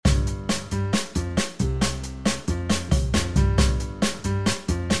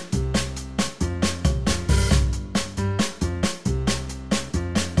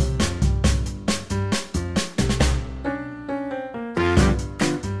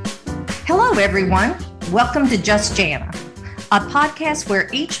Hello, everyone. Welcome to Just Jania, a podcast where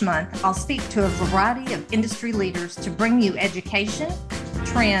each month I'll speak to a variety of industry leaders to bring you education,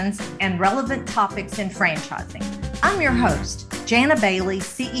 trends, and relevant topics in franchising. I'm your host, Jania Bailey,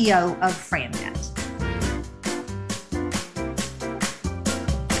 CEO of FranNet.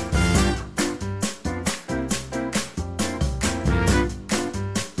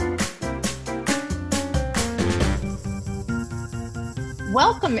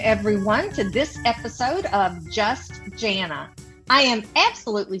 Welcome, everyone, to this episode of Just Jania. I am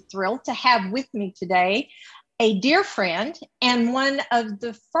absolutely thrilled to have with me today a dear friend and one of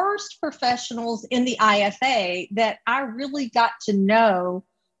the first professionals in the IFA that I really got to know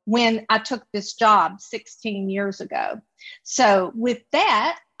when I took this job 16 years ago. So with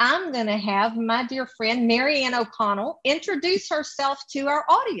that, I'm going to have my dear friend, Mary Ann O'Connell, introduce herself to our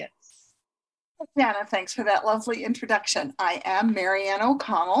audience. Jana, thanks for that lovely introduction. I am Mary Ann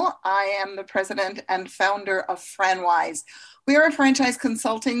O'Connell. I am the president and founder of FranWise. We are a franchise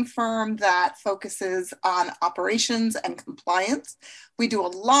consulting firm that focuses on operations and compliance. We do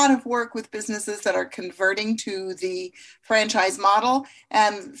a lot of work with businesses that are converting to the franchise model.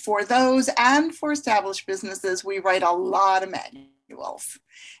 And for those and for established businesses, we write a lot of manuals.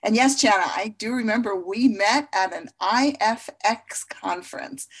 And yes, Jana, I do remember we met at an IFX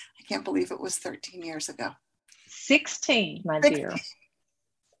conference. I can't believe it was 13 years ago. 16, my dear.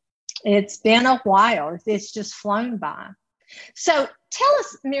 It's been a while. It's just flown by. So tell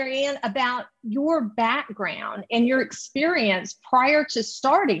us, Mary Ann, about your background and your experience prior to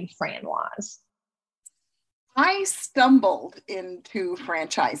starting FranWise. I stumbled into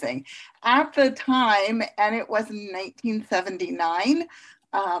franchising at the time, and it was in 1979.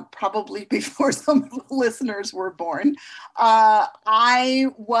 Probably before some of the listeners were born. I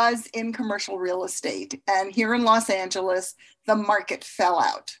was in commercial real estate, and here in Los Angeles, the market fell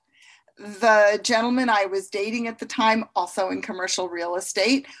out. The gentleman I was dating at the time, also in commercial real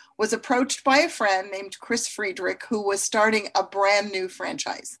estate, was approached by a friend named Chris Friedrich, who was starting a brand new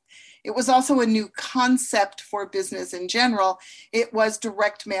franchise. It was also a new concept for business in general. It was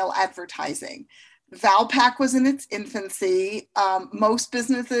direct mail advertising. Valpak was in its infancy. Most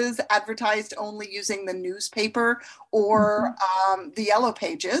businesses advertised only using the newspaper or the yellow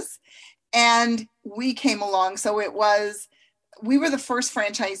pages. And we came along. So we were the first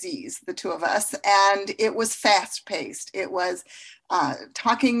franchisees, the two of us, and it was fast paced. It was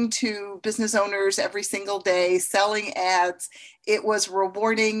talking to business owners every single day, selling ads. It was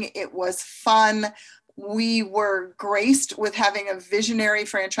rewarding. It was fun. We were graced with having a visionary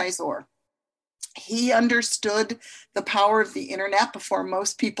franchisor. He understood the power of the internet before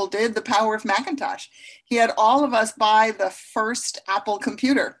most people did, the power of Macintosh. He had all of us buy the first Apple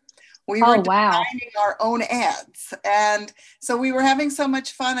computer. We were designing our own ads. And so we were having so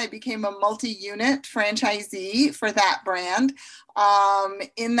much fun. I became a multi-unit franchisee for that brand.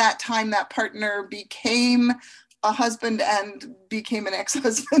 In that time, that partner became a husband and became an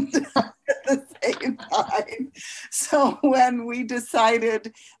ex-husband at the same time. So when we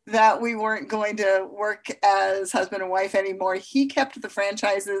decided that we weren't going to work as husband and wife anymore, he kept the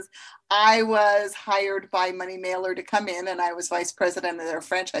franchises. I was hired by Money Mailer to come in, and I was vice president of their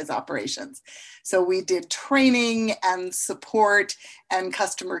franchise operations. So we did training and support and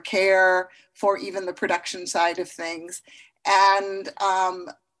customer care for even the production side of things. And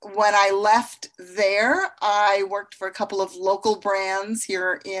when I left there, I worked for a couple of local brands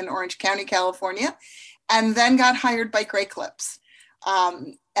here in Orange County, California, and then got hired by Grey Clips.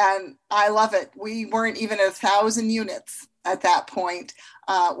 And I love it. We weren't even 1,000 units at that point.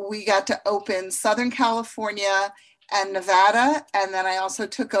 We got to open Southern California and Nevada, and then I also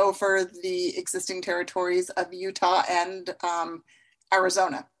took over the existing territories of Utah and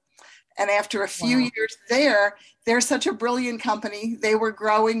Arizona. And after a few years there, they're such a brilliant company. They were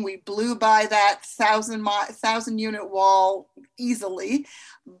growing. We blew by that 1,000 unit wall easily,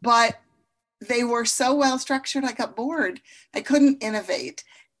 but they were so well structured, I got bored. I couldn't innovate.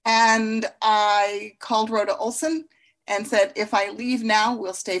 And I called Rhoda Olson and said, if I leave now,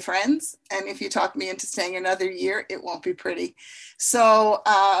 we'll stay friends. And if you talk me into staying another year, it won't be pretty. So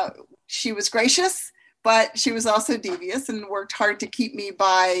she was gracious, but she was also devious and worked hard to keep me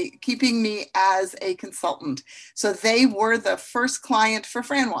by keeping me as a consultant. So they were the first client for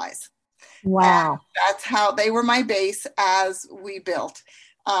FranWise. Wow. And that's how they were my base as we built.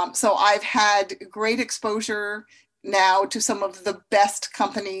 So I've had great exposure now to some of the best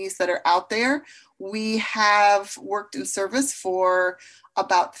companies that are out there. We have worked in service for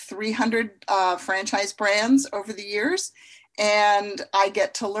about 300 franchise brands over the years. and I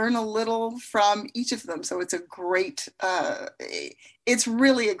get to learn a little from each of them. So it's it's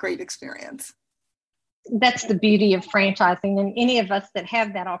really a great experience. That's the beauty of franchising, and any of us that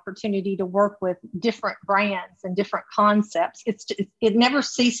have that opportunity to work with different brands and different concepts, it never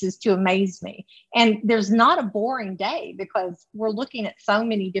ceases to amaze me. And there's not a boring day because we're looking at so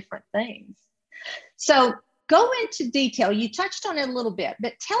many different things. So go into detail. You touched on it a little bit,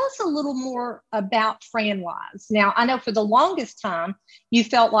 but tell us a little more about FranWise. Now, I know for the longest time, you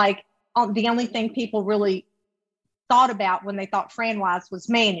felt like the only thing people really thought about when they thought FranWise was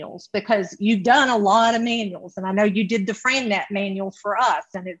manuals, because you've done a lot of manuals. And I know you did the FranNet manual for us,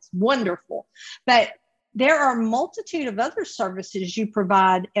 and it's wonderful. But there are a multitude of other services you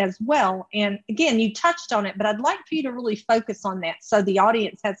provide as well. And again, you touched on it, but I'd like for you to really focus on that so the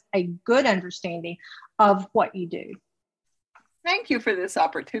audience has a good understanding of what you do. Thank you for this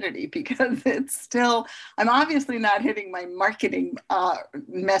opportunity, because I'm obviously not hitting my marketing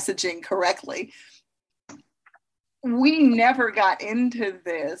messaging correctly. We never got into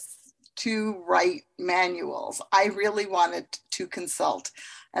this to write manuals. I really wanted to consult.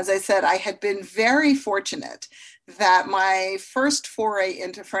 As I said, I had been very fortunate that my first foray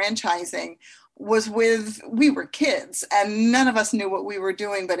into franchising was we were kids and none of us knew what we were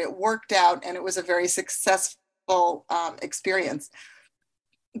doing, but it worked out and it was a very successful experience.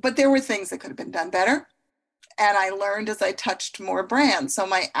 But there were things that could have been done better. And I learned as I touched more brands. So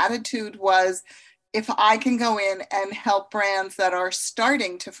my attitude was, if I can go in and help brands that are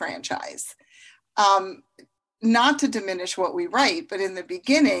starting to franchise, not to diminish what we write, but in the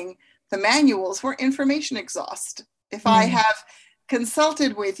beginning, the manuals were information exhaust. If I have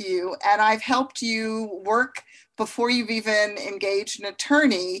consulted with you and I've helped you work before you've even engaged an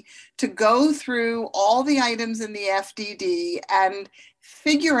attorney to go through all the items in the FDD and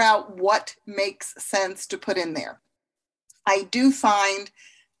figure out what makes sense to put in there. I do find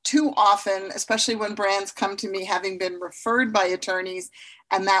too often, especially when brands come to me having been referred by attorneys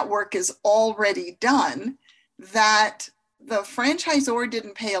and that work is already done, that the franchisor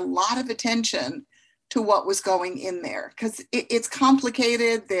didn't pay a lot of attention to what was going in there, because it's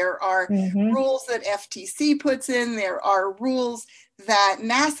complicated. There are rules that FTC puts in, there are rules that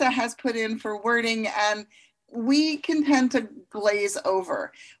NASA has put in for wording, and we can tend to glaze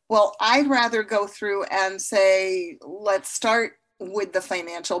over. Well, I'd rather go through and say, let's start with the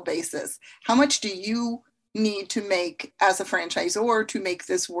financial basis. How much do you need to make as a franchisor to make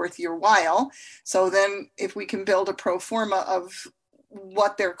this worth your while? So then if we can build a pro forma of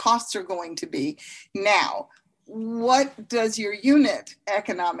what their costs are going to be. Now, what does your unit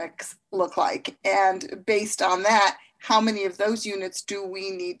economics look like? And based on that, how many of those units do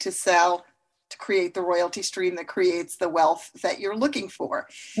we need to sell to create the royalty stream that creates the wealth that you're looking for?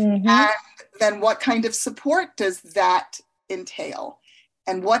 And then what kind of support does that entail?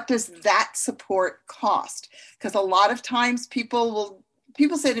 And what does that support cost? Because a lot of times people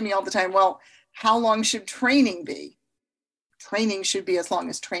say to me all the time, well, how long should training be? Training should be as long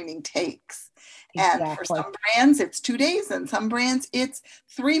as training takes. Exactly. And for some brands, it's 2 days, and some brands, it's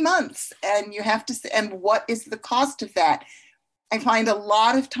 3 months. And you have to say, and what is the cost of that? I find a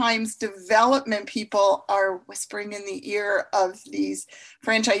lot of times development people are whispering in the ear of these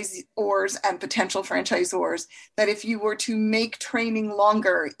franchisors and potential franchisors that if you were to make training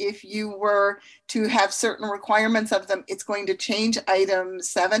longer, if you were to have certain requirements of them, it's going to change item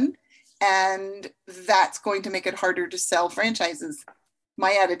 7, and that's going to make it harder to sell franchises.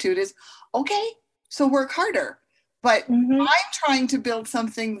 My attitude is, okay, so work harder. But I'm trying to build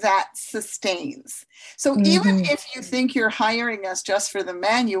something that sustains. So even if you think you're hiring us just for the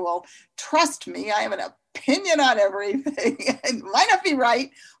manual, trust me, I have an opinion on everything. It might not be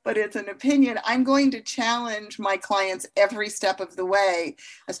right, but it's an opinion. I'm going to challenge my clients every step of the way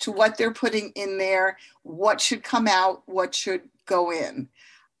as to what they're putting in there, what should come out, what should go in.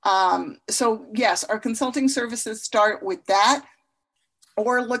 So yes, our consulting services start with that,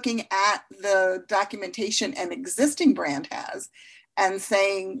 or looking at the documentation an existing brand has and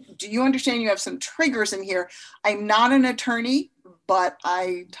saying, do you understand you have some triggers in here? I'm not an attorney, but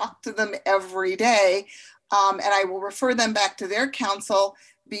I talk to them every day, and I will refer them back to their counsel,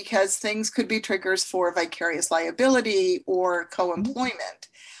 because things could be triggers for vicarious liability or co-employment.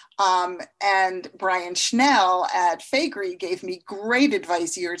 And Brian Schnell at Faegre gave me great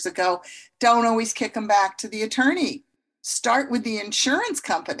advice years ago. Don't always kick them back to the attorney. Start with the insurance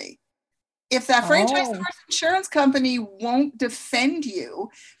company. If that franchisor's insurance company won't defend you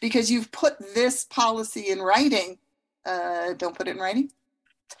because you've put this policy in writing, don't put it in writing.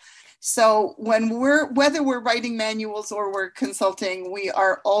 So whether we're writing manuals or we're consulting, we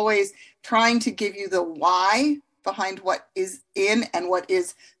are always trying to give you the why behind what is in and what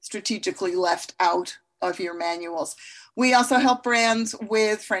is strategically left out of your manuals. We also help brands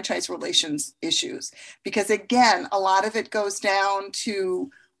with franchise relations issues, because again, a lot of it goes down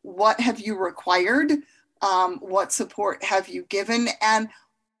to what have you required, what support have you given, and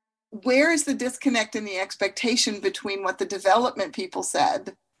where is the disconnect in the expectation between what the development people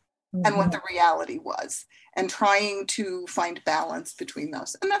said and what the reality was, and trying to find balance between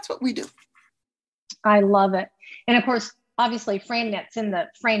those. And that's what we do. I love it. And of course, obviously, FranNet's in the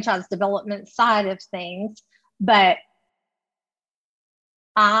franchise development side of things, but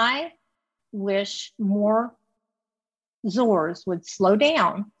I wish more Zors would slow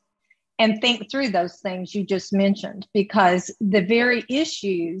down and think through those things you just mentioned, because the very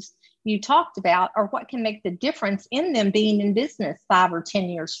issues you talked about are what can make the difference in them being in business 5 or 10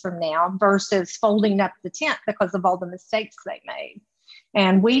 years from now versus folding up the tent because of all the mistakes they made.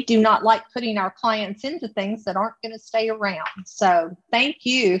 And we do not like putting our clients into things that aren't going to stay around. So thank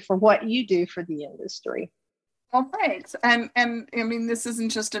you for what you do for the industry. Well, thanks. And I mean, this isn't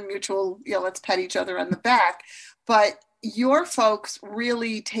just a mutual, let's pat each other on the back, but your folks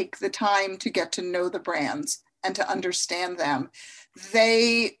really take the time to get to know the brands and to understand them.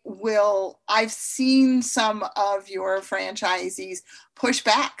 I've seen some of your franchisees push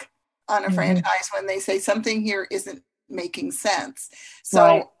back on a franchise when they say something here isn't making sense.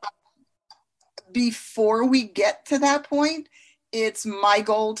 So before we get to that point, it's my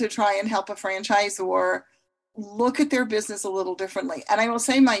goal to try and help a franchisor look at their business a little differently. And I will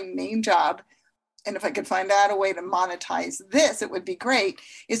say my main job, and if I could find out a way to monetize this, it would be great,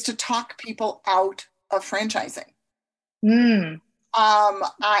 is to talk people out of franchising.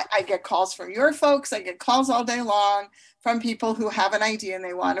 I get calls from your folks. I get calls all day long from people who have an idea and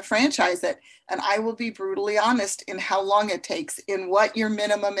they want to franchise it. And I will be brutally honest in how long it takes, in what your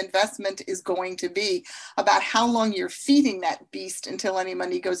minimum investment is going to be, about how long you're feeding that beast until any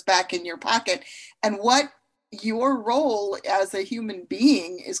money goes back in your pocket, and what your role as a human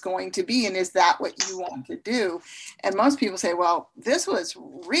being is going to be, and is that what you want to do? And most people say, well, this was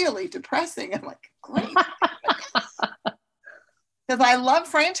really depressing. I'm like, great. Because I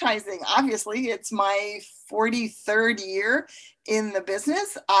love franchising. Obviously, it's my 43rd year in the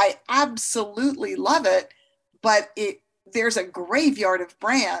business. I absolutely love it, but there's a graveyard of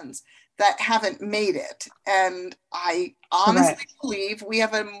brands that haven't made it. And I honestly believe we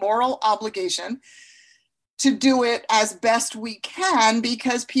have a moral obligation to do it as best we can,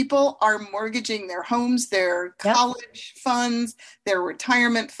 because people are mortgaging their homes, their college funds, their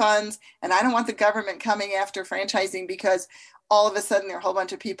retirement funds. And I don't want the government coming after franchising because all of a sudden there are a whole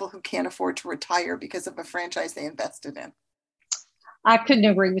bunch of people who can't afford to retire because of a franchise they invested in. I couldn't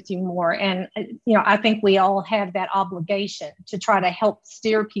agree with you more. And, I think we all have that obligation to try to help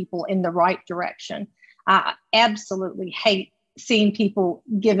steer people in the right direction. I absolutely hate seeing people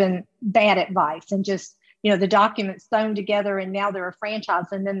given bad advice and just, the documents thrown together and now they're a franchise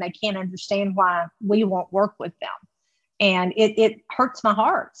and then they can't understand why we won't work with them. And it hurts my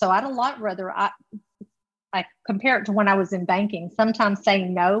heart. So I'd a lot rather, I compare it to when I was in banking. Sometimes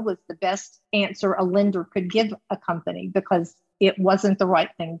saying no was the best answer a lender could give a company because it wasn't the right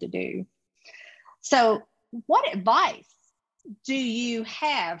thing to do. So what advice do you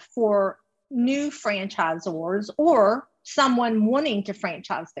have for new franchisors or someone wanting to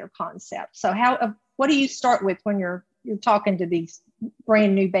franchise their concept? So what do you start with when you're talking to these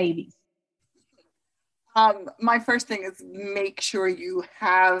brand new babies? My first thing is make sure you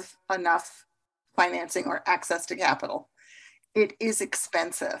have enough financing or access to capital. It is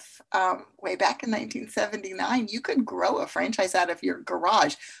expensive. Way back in 1979, you could grow a franchise out of your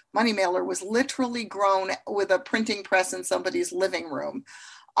garage. Money Mailer was literally grown with a printing press in somebody's living room.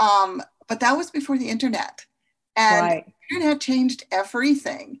 But that was before the internet. And the internet changed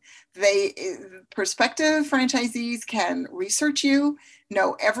everything. Prospective franchisees can research you,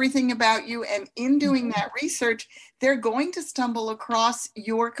 know everything about you. And in doing that research, they're going to stumble across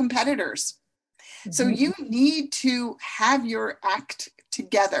your competitors. So you need to have your act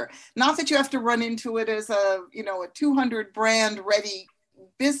together. Not that you have to run into it as a 200 brand ready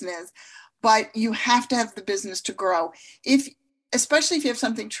business, but you have to have the business to grow. Especially if you have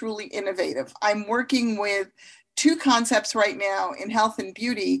something truly innovative. I'm working with 2 concepts right now in health and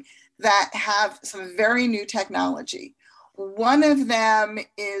beauty that have some very new technology. One of them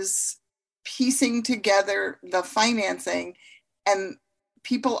is piecing together the financing, and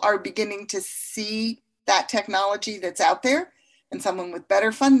people are beginning to see that technology that's out there, and someone with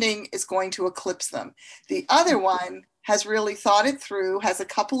better funding is going to eclipse them. The other one has really thought it through, has a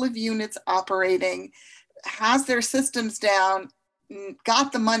couple of units operating, has their systems down,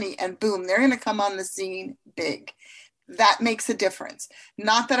 got the money and boom, they're going to come on the scene big. That makes a difference.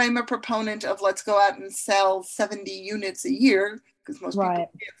 Not that I'm a proponent of let's go out and sell 70 units a year, because most people can't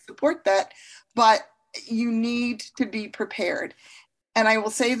support that, but you need to be prepared. And I will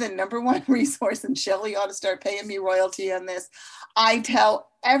say the number one resource, and Shelley ought to start paying me royalty on this, I tell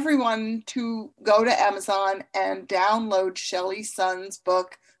everyone to go to Amazon and download Shelley Sun's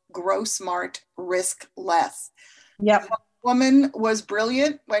book, Grow Smart, Risk Less. Yep. The woman was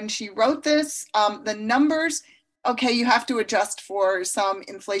brilliant when she wrote this. The numbers, okay, you have to adjust for some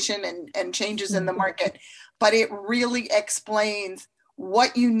inflation and changes in the market, but it really explains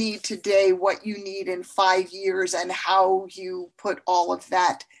what you need today, what you need in 5 years, and how you put all of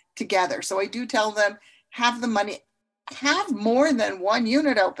that together. So I do tell them, have the money, have more than one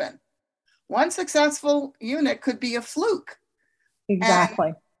unit open. One successful unit could be a fluke. Exactly.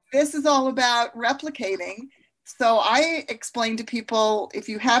 And this is all about replicating. So I explain to people, if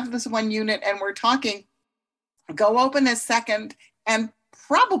you have this one unit and we're talking, go open a second and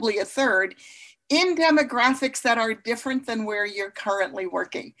probably a third in demographics that are different than where you're currently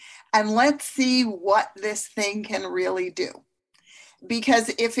working. And let's see what this thing can really do. Because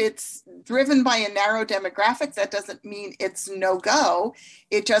if it's driven by a narrow demographic, that doesn't mean it's no go.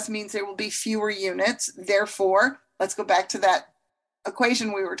 It just means there will be fewer units. Therefore, let's go back to that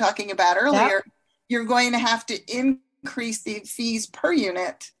equation we were talking about earlier. Yep. You're going to have to increase the fees per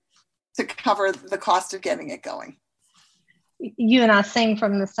unit to cover the cost of getting it going. You and I sing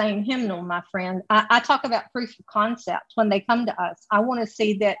from the same hymnal, my friend. I talk about proof of concept when they come to us. I want to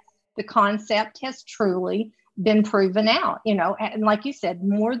see that the concept has truly been proven out, and like you said,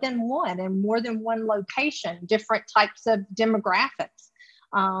 more than one and more than one location, different types of demographics,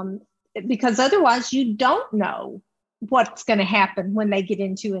 because otherwise you don't know what's going to happen when they get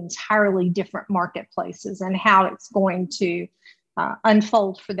into entirely different marketplaces and how it's going to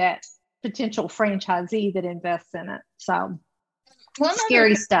unfold for that potential franchisee that invests in it. So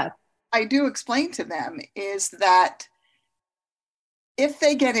scary stuff. I do explain to them is that if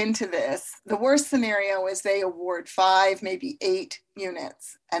they get into this, the worst scenario is they award 5, maybe 8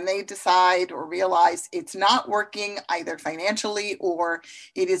 units, and they decide or realize it's not working either financially or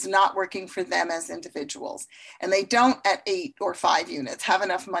it is not working for them as individuals. And they don't at 8 or 5 units have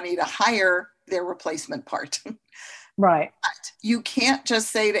enough money to hire their replacement part. Right. But you can't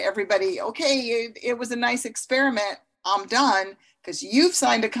just say to everybody, okay, it was a nice experiment, I'm done, because you've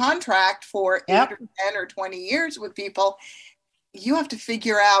signed a contract for 8 or 10 or 20 years with people. You have to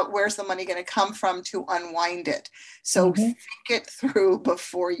figure out where's the money going to come from to unwind it. So think it through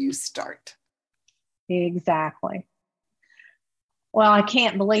before you start. Exactly. Well, I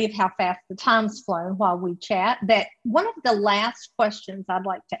can't believe how fast the time's flown while we chat. That one of the last questions I'd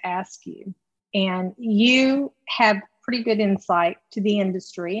like to ask you, and you have pretty good insight to the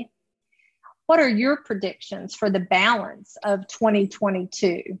industry. What are your predictions for the balance of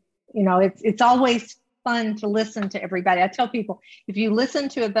 2022? It's always fun to listen to everybody. I tell people, if you listen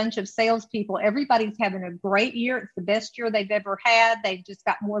to a bunch of salespeople, everybody's having a great year. It's the best year they've ever had. They've just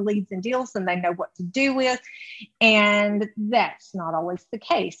got more leads and deals than they know what to do with. And that's not always the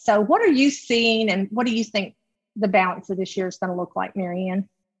case. So what are you seeing, and what do you think the balance of this year is going to look like, Mary Ann?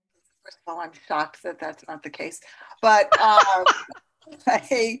 First of all, I'm shocked that that's not the case. But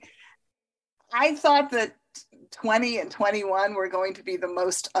I thought that 20 and 21 were going to be the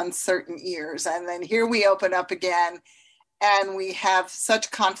most uncertain years. And then here we open up again and we have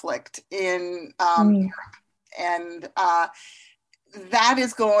such conflict in Europe. And that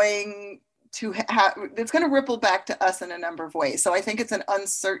is going to it's going to ripple back to us in a number of ways. So I think it's an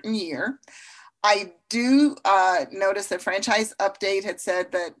uncertain year. I do notice that Franchise Update had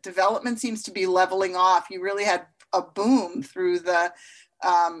said that development seems to be leveling off. You really had a boom through the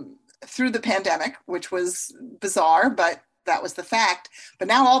pandemic, which was bizarre, but that was the fact. But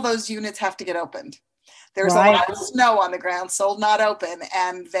now all those units have to get opened. There's a lot of snow on the ground, sold not open,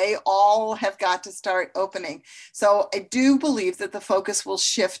 and they all have got to start opening. So I do believe that the focus will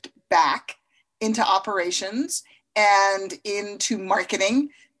shift back into operations and into marketing,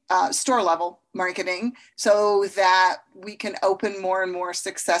 store level marketing, so that we can open more and more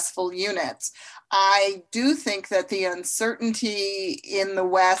successful units. I do think that the uncertainty in the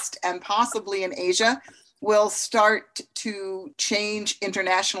West and possibly in Asia will start to change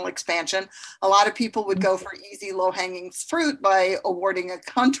international expansion. A lot of people would go for easy, low-hanging fruit by awarding a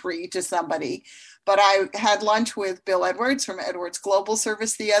country to somebody. But I had lunch with Bill Edwards from Edwards Global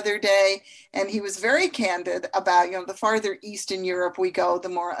Service the other day, and he was very candid about, the farther east in Europe we go, the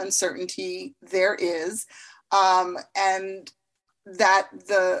more uncertainty there is, and that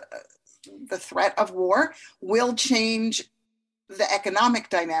the threat of war will change the economic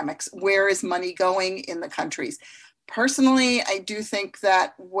dynamics. Where is money going in the countries? Personally, I do think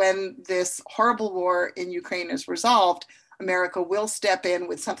that when this horrible war in Ukraine is resolved, America will step in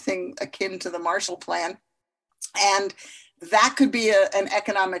with something akin to the Marshall Plan. And that could be an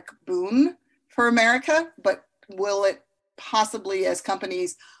economic boon for America, but will it possibly, as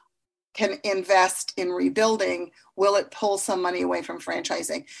companies can invest in rebuilding, will it pull some money away from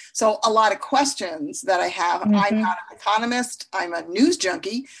franchising? So a lot of questions that I have. Mm-hmm. I'm not an economist, I'm a news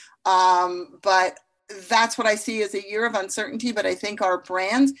junkie, but that's what I see as a year of uncertainty. But I think our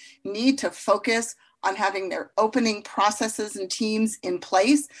brands need to focus on having their opening processes and teams in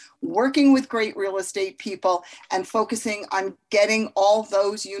place, working with great real estate people, and focusing on getting all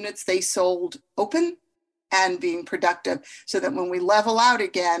those units they sold open and being productive, so that when we level out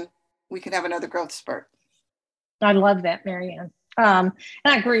again, we can have another growth spurt. I love that, Mary Ann. And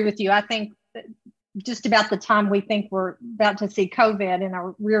I agree with you. I think just about the time we think we're about to see COVID in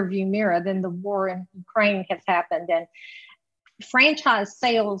our rearview mirror, then the war in Ukraine has happened. And franchise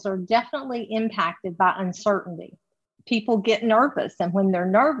sales are definitely impacted by uncertainty. People get nervous, and when they're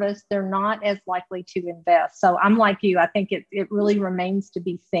nervous, they're not as likely to invest. So I'm like you. I think it really remains to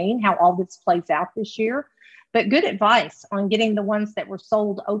be seen how all this plays out this year. But good advice on getting the ones that were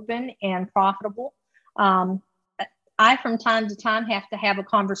sold open and profitable. I, from time to time, have to have a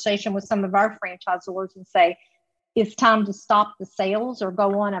conversation with some of our franchisors and say, it's time to stop the sales or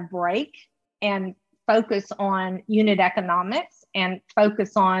go on a break and focus on unit economics and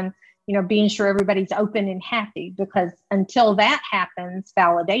focus on, being sure everybody's open and happy, because until that happens,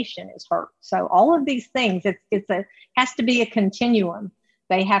 validation is hurt. So all of these things, has to be a continuum.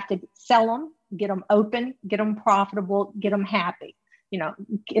 They have to sell them, get them open, get them profitable, get them happy,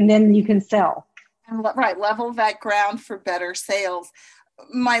 and then you can sell. Right. Level that ground for better sales.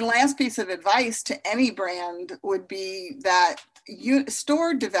 My last piece of advice to any brand would be that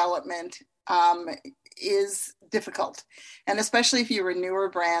store development is difficult. And especially if you're a newer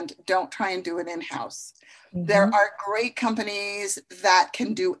brand, don't try and do it in-house. Mm-hmm. There are great companies that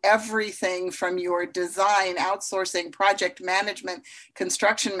can do everything from your design, outsourcing, project management,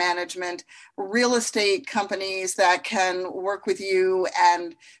 construction management, real estate companies that can work with you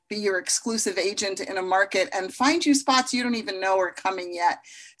and be your exclusive agent in a market and find you spots you don't even know are coming yet.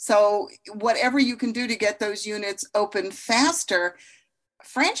 So whatever you can do to get those units open faster,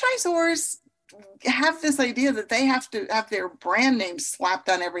 franchisors have this idea that they have to have their brand name slapped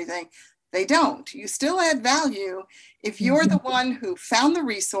on everything. They don't. You still add value if you're the one who found the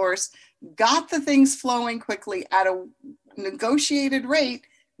resource, got the things flowing quickly at a negotiated rate.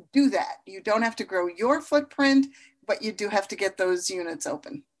 Do that. You don't have to grow your footprint, but you do have to get those units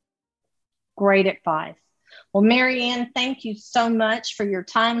open. Great advice. Well, Mary Ann, thank you so much for your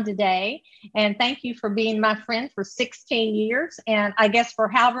time today. And thank you for being my friend for 16 years. And I guess for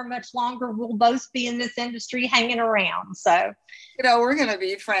however much longer we'll both be in this industry hanging around. So, we're going to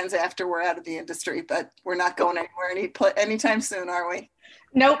be friends after we're out of the industry, but we're not going anywhere anytime soon, are we?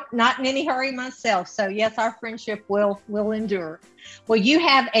 Nope, not in any hurry myself. So yes, our friendship will endure. Well, you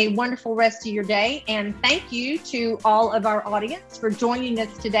have a wonderful rest of your day. And thank you to all of our audience for joining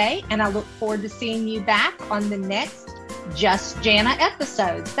us today. And I look forward to seeing you back on the next Just Jania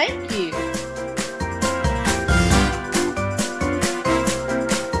episode. Thank you.